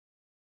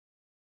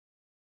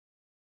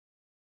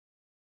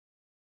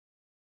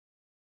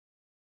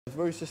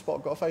Rooster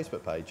Spot got a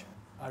Facebook page?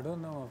 I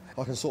don't know.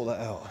 I can sort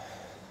that out.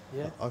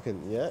 Yeah? I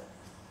can, yeah.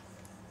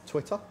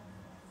 Twitter?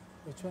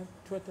 Which one?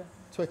 Twitter?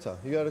 Twitter.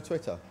 You go to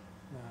Twitter?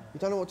 No. You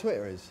don't know what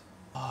Twitter is?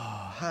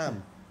 Ah,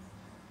 ham.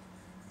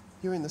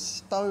 You're in the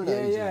Stone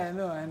Age. Yeah, I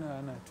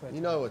know Twitter.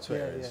 You know what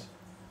Twitter is?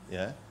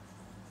 Yeah?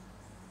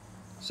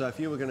 So if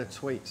you were going to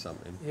tweet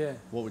something,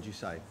 what would you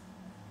say?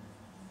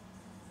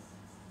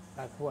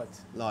 Like what?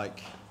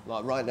 Like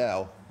right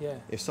now, Yeah.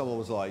 if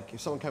someone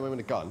came in with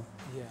a gun,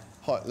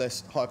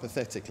 let's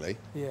hypothetically,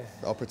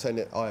 I'll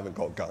pretend I haven't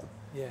got a gun.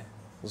 Yeah. It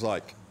was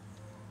like,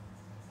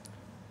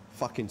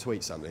 fucking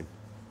tweet something.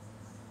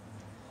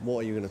 What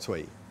are you going to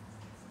tweet?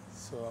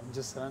 So I'm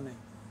just running.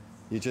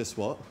 You just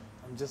what?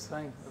 I'm just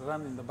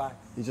run in the back.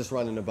 You just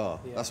run in the bar.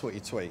 Yeah. That's what you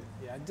tweet.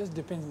 Yeah, it just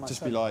depends myself.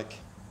 Just be like,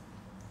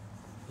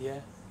 yeah.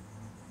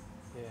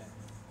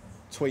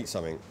 tweet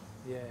something.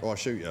 Yeah. Or I'll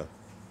shoot you.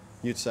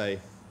 You'd say,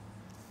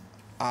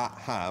 at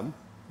ham,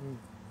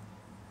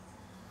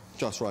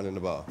 just run in the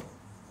bar.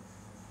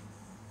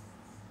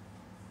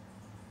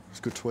 It's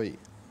a good tweet.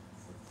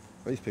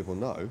 These people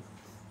know. Yeah.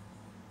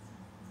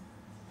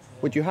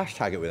 Would you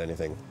hashtag it with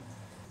anything?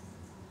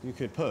 You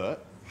could put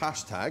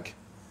hashtag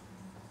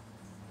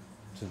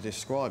to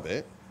describe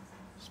it,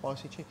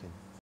 spicy chicken.